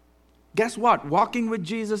 Guess what? Walking with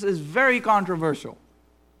Jesus is very controversial.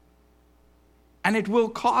 And it will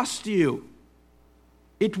cost you.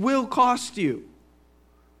 It will cost you.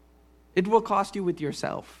 It will cost you with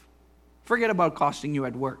yourself. Forget about costing you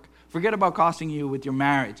at work. Forget about costing you with your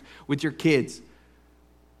marriage, with your kids.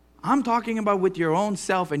 I'm talking about with your own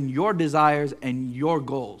self and your desires and your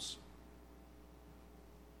goals.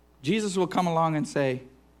 Jesus will come along and say,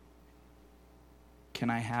 can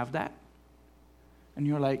I have that? And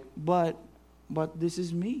you're like, but this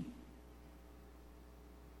is me.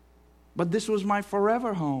 But this was my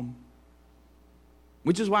forever home.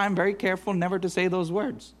 Which is why I'm very careful never to say those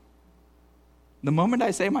words. The moment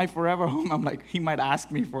I say my forever home, I'm like, he might ask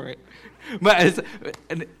me for it. But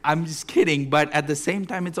I'm just kidding. But at the same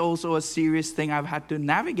time, it's also a serious thing I've had to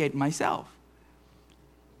navigate myself.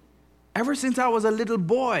 Ever since I was a little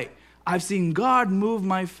boy, I've seen God move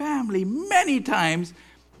my family many times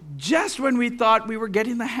just when we thought we were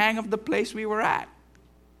getting the hang of the place we were at.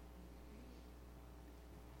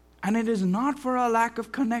 And it is not for a lack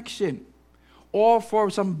of connection or for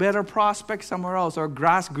some better prospect somewhere else or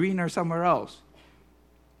grass greener somewhere else.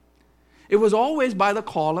 It was always by the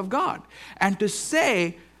call of God. And to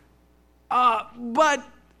say, but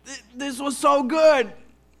this was so good.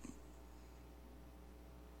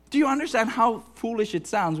 Do you understand how foolish it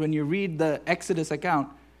sounds when you read the Exodus account?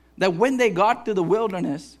 That when they got to the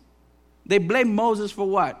wilderness, they blamed Moses for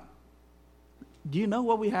what? Do you know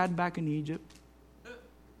what we had back in Egypt?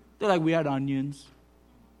 They're like, we had onions.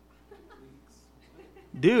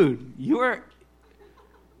 Dude, you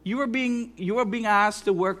were being asked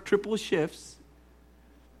to work triple shifts.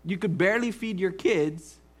 You could barely feed your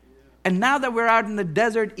kids. And now that we're out in the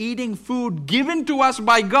desert eating food given to us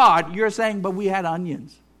by God, you're saying, but we had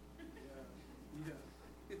onions.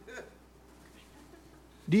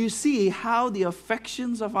 Do you see how the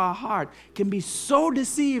affections of our heart can be so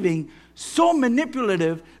deceiving, so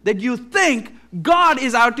manipulative, that you think God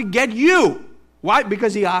is out to get you? Why?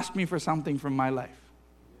 Because he asked me for something from my life.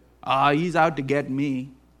 He's out to get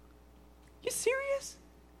me. You serious?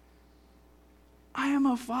 I am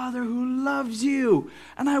a father who loves you,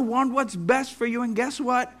 and I want what's best for you. And guess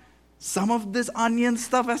what? Some of this onion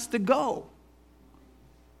stuff has to go.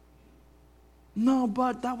 No,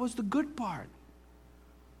 but that was the good part.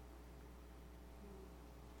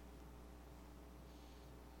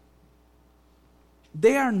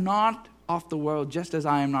 They are not of the world, just as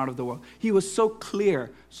I am not of the world. He was so clear,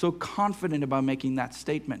 so confident about making that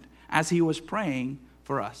statement as he was praying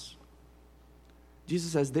for us.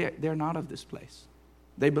 Jesus says, they're not of this place.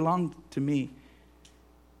 They belong to me.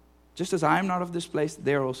 Just as I am not of this place,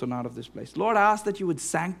 they're also not of this place. Lord, I ask that you would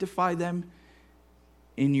sanctify them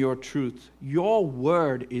in your truth. Your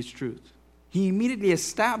word is truth. He immediately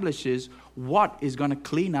establishes what is going to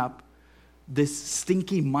clean up this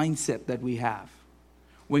stinky mindset that we have.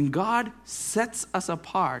 When God sets us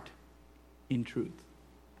apart in truth.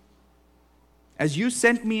 As you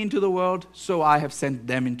sent me into the world, so I have sent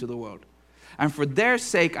them into the world. And for their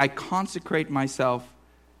sake, I consecrate myself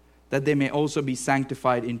that they may also be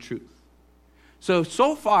sanctified in truth. So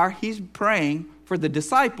far, he's praying for the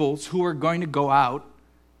disciples who are going to go out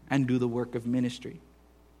and do the work of ministry.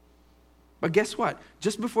 But guess what?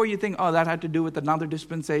 Just before you think, that had to do with another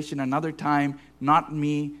dispensation, another time, not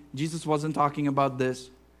me, Jesus wasn't talking about this.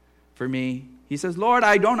 for me. He says, Lord,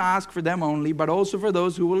 I don't ask for them only, but also for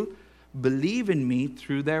those who will believe in me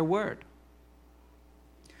through their word.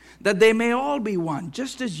 That they may all be one,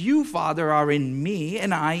 just as you, Father, are in me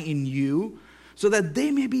and I in you, so that they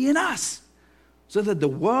may be in us, so that the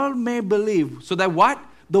world may believe. So that what?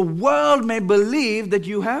 The world may believe that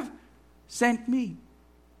you have sent me.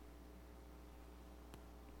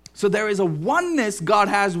 So there is a oneness God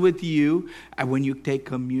has with you. And when you take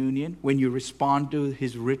communion, when you respond to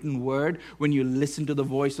His written word, when you listen to the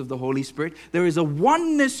voice of the Holy Spirit, there is a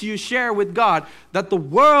oneness you share with God, that the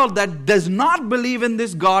world that does not believe in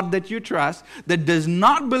this God that you trust, that does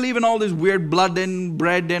not believe in all this weird blood and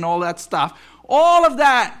bread and all that stuff, all of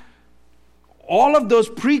that, all of those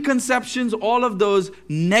preconceptions, all of those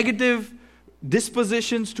negative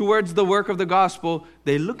dispositions towards the work of the gospel,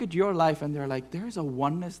 they look at your life and they're like, there's a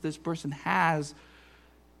oneness this person has.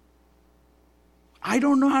 I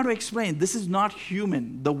don't know how to explain. This is not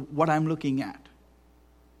human, what I'm looking at.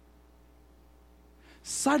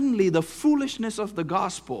 Suddenly, the foolishness of the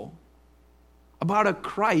gospel about a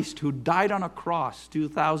Christ who died on a cross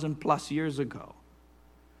 2,000 plus years ago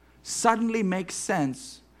suddenly makes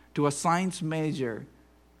sense to a science major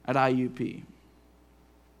at IUP.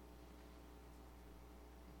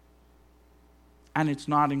 And it's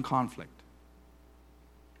not in conflict.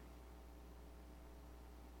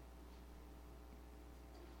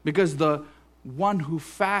 Because the one who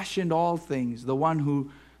fashioned all things, the one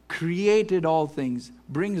who created all things,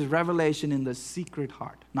 brings revelation in the secret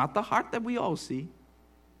heart. Not the heart that we all see.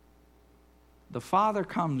 The Father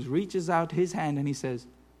comes, reaches out His hand, and He says,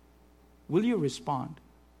 will you respond?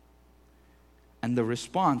 And the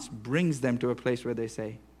response brings them to a place where they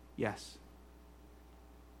say, yes.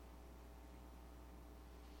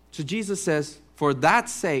 So Jesus says, for that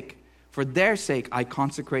sake, for their sake, I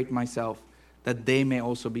consecrate myself, that they may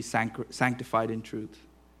also be sanctified in truth.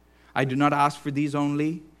 I do not ask for these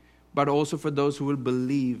only, but also for those who will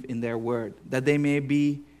believe in their word, that they may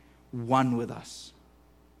be one with us.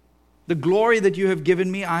 The glory that you have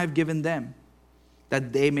given me, I have given them,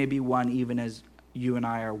 that they may be one even as you and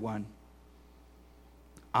I are one.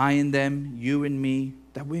 I in them, you in me,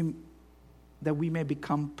 that we may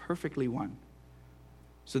become perfectly one,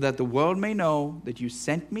 so that the world may know that you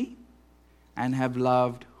sent me and have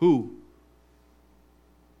loved who?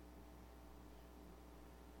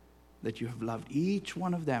 That you have loved each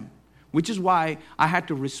one of them. Which is why I had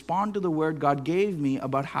to respond to the word God gave me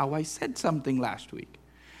about how I said something last week.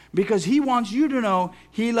 Because He wants you to know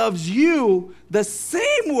He loves you the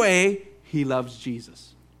same way He loves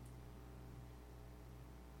Jesus.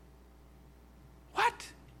 What?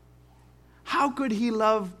 How could He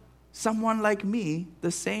love someone like me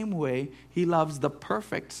the same way He loves the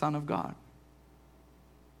perfect Son of God?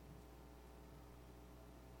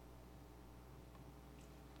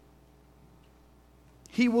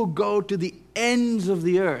 He will go to the ends of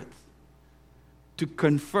the earth to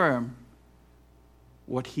confirm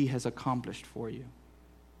what He has accomplished for you.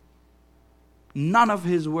 None of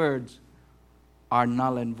His words are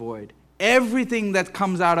null and void. Everything that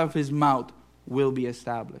comes out of His mouth will be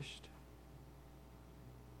established.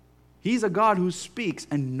 He's a God who speaks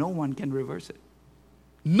and no one can reverse it.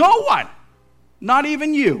 No one! Not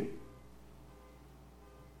even you.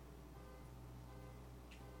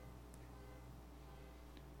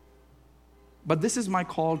 But this is my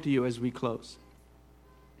call to you as we close.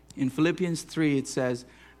 In Philippians 3, it says,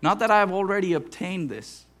 not that I have already obtained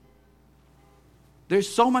this.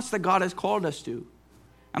 There's so much that God has called us to.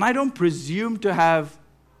 And I don't presume to have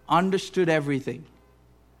understood everything.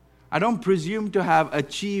 I don't presume to have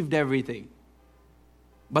achieved everything.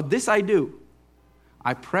 But this I do.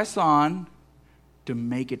 I press on to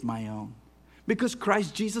make it my own. Because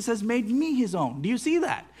Christ Jesus has made me His own. Do you see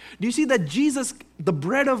that? Do you see that Jesus, the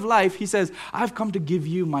bread of life, He says, I've come to give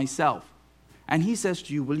you myself. And He says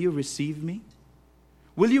to you, will you receive me?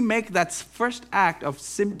 Will you make that first act of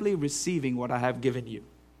simply receiving what I have given you?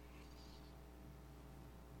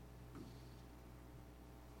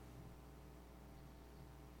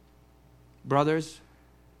 Brothers,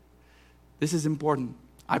 this is important.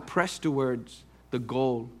 I press towards the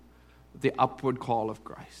goal, the upward call of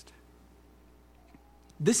Christ.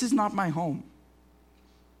 This is not my home.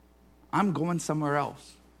 I'm going somewhere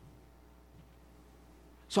else.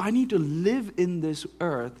 So I need to live in this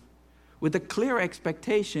earth with a clear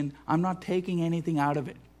expectation I'm not taking anything out of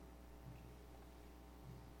it.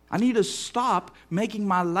 I need to stop making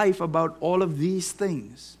my life about all of these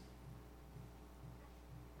things.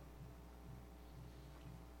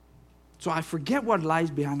 So I forget what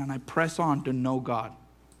lies behind and I press on to know God.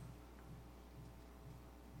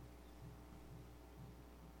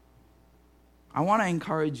 I want to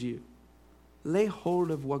encourage you lay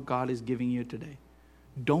hold of what God is giving you today.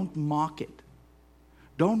 Don't mock it.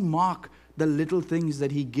 Don't mock the little things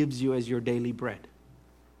that He gives you as your daily bread.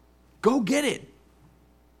 Go get it.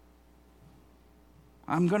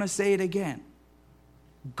 I'm going to say it again.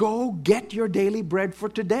 Go get your daily bread for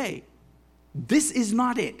today. This is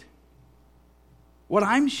not it. What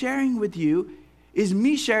I'm sharing with you is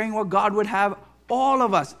me sharing what God would have all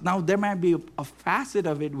of us. Now, there might be a facet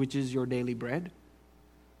of it which is your daily bread.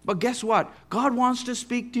 But guess what? God wants to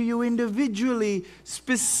speak to you individually,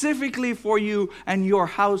 specifically for you and your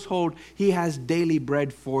household. He has daily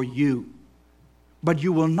bread for you. But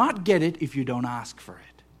you will not get it if you don't ask for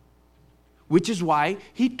it. Which is why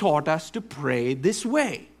He taught us to pray this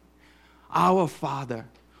way. Our Father,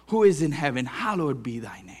 who is in heaven, hallowed be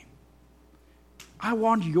thy name. I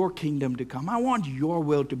want your kingdom to come. I want your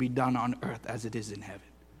will to be done on earth as it is in heaven.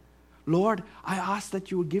 Lord, I ask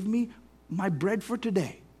that you will give me my bread for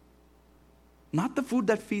today. Not the food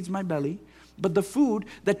that feeds my belly, but the food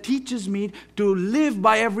that teaches me to live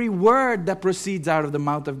by every word that proceeds out of the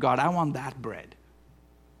mouth of God. I want that bread.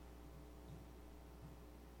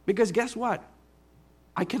 Because guess what?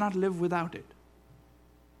 I cannot live without it.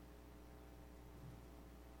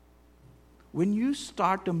 When you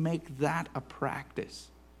start to make that a practice,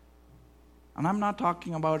 and I'm not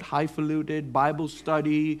talking about highfalutin Bible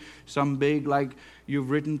study, some big, like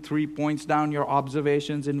you've written 3 points down, your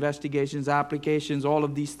observations, investigations, applications, all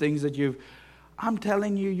of these things that I'm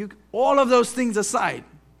telling you, all of those things aside,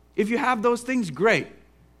 if you have those things, great.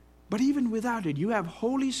 But even without it, you have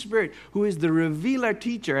Holy Spirit who is the revealer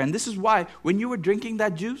teacher. And this is why when you were drinking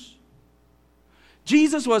that juice,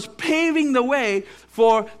 Jesus was paving the way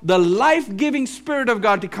for the life-giving Spirit of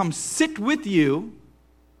God to come sit with you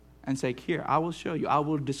and say, here, I will show you. I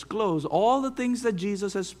will disclose all the things that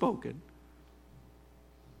Jesus has spoken.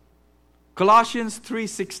 Colossians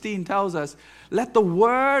 3:16 tells us, let the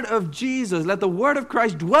word of Jesus, let the word of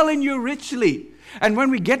Christ dwell in you richly. And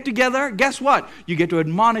when we get together, guess what? You get to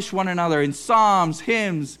admonish one another in psalms,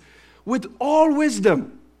 hymns, with all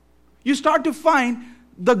wisdom. You start to find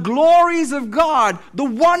the glories of God, the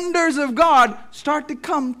wonders of God start to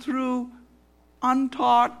come through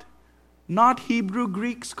untaught, not Hebrew,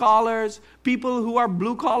 Greek scholars, people who are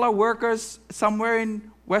blue-collar workers somewhere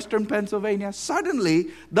in Western Pennsylvania. Suddenly,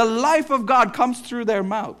 the life of God comes through their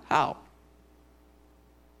mouth. How?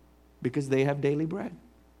 Because they have daily bread.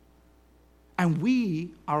 And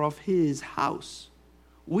we are of His house.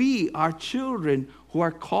 We are children who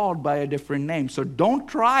are called by a different name. So don't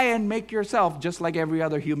try and make yourself just like every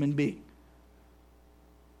other human being.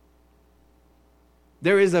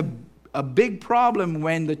 There is a big problem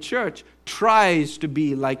when the church tries to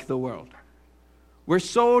be like the world. We're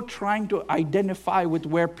so trying to identify with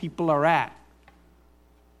where people are at.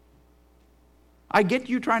 I get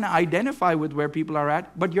you trying to identify with where people are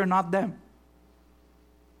at, but you're not them.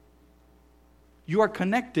 You are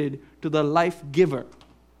connected to the life giver.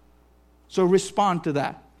 So respond to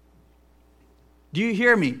that. Do you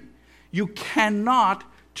hear me? You cannot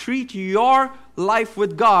treat your life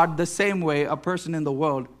with God the same way a person in the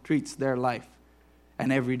world treats their life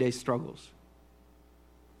and everyday struggles.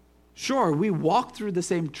 Sure, we walk through the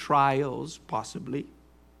same trials, possibly,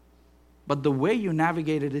 but the way you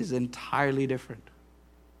navigate it is entirely different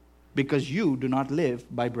because you do not live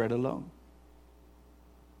by bread alone.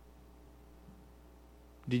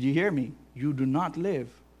 Did you hear me? You do not live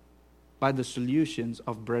by the solutions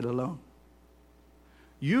of bread alone.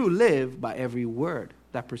 You live by every word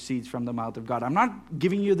that proceeds from the mouth of God. I'm not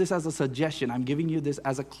giving you this as a suggestion. I'm giving you this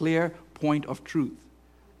as a clear point of truth.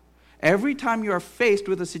 Every time you are faced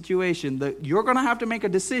with a situation that you're going to have to make a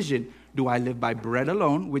decision. Do I live by bread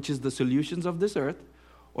alone, which is the solutions of this earth,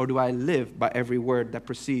 or do I live by every word that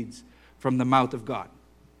proceeds from the mouth of God?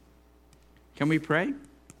 Can we pray?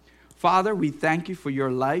 Father, we thank you for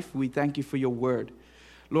your life. We thank you for your word.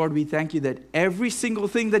 Lord, we thank you that every single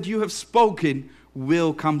thing that you have spoken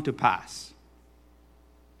will come to pass.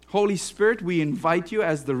 Holy Spirit, we invite you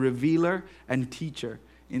as the revealer and teacher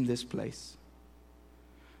in this place.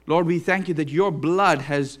 Lord, we thank you that your blood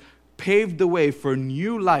has paved the way for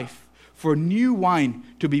new life, for new wine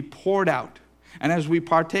to be poured out. And as we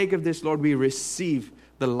partake of this, Lord, we receive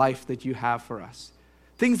the life that you have for us.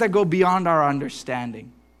 Things that go beyond our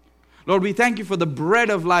understanding. Lord, we thank you for the bread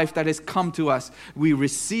of life that has come to us. We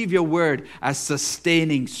receive your word as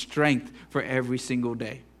sustaining strength for every single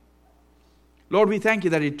day. Lord, we thank you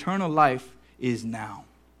that eternal life is now.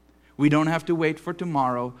 We don't have to wait for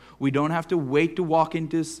tomorrow. We don't have to wait to walk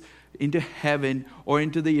into heaven or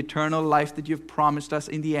into the eternal life that you've promised us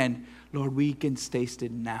in the end. Lord, we can taste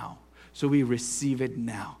it now. So we receive it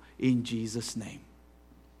now in Jesus' name.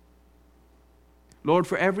 Lord,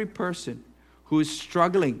 for every person who is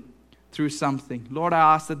struggling through something, Lord,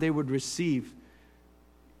 I ask that they would receive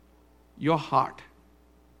your heart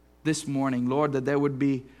this morning. Lord, that there would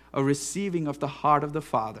be a receiving of the heart of the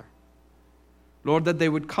Father. Lord, that they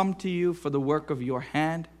would come to you for the work of your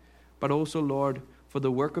hand, but also, Lord, for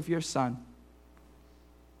the work of your Son.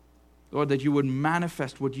 Lord, that you would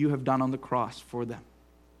manifest what you have done on the cross for them.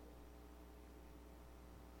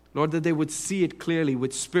 Lord, that they would see it clearly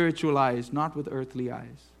with spiritual eyes, not with earthly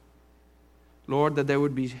eyes. Lord, that there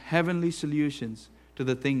would be heavenly solutions to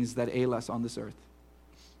the things that ail us on this earth.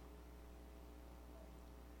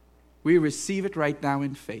 We receive it right now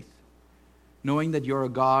in faith, knowing that you're a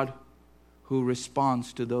God who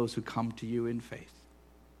responds to those who come to you in faith.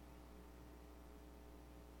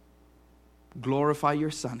 Glorify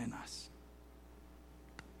your Son in us.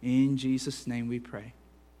 In Jesus' name we pray.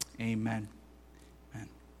 Amen.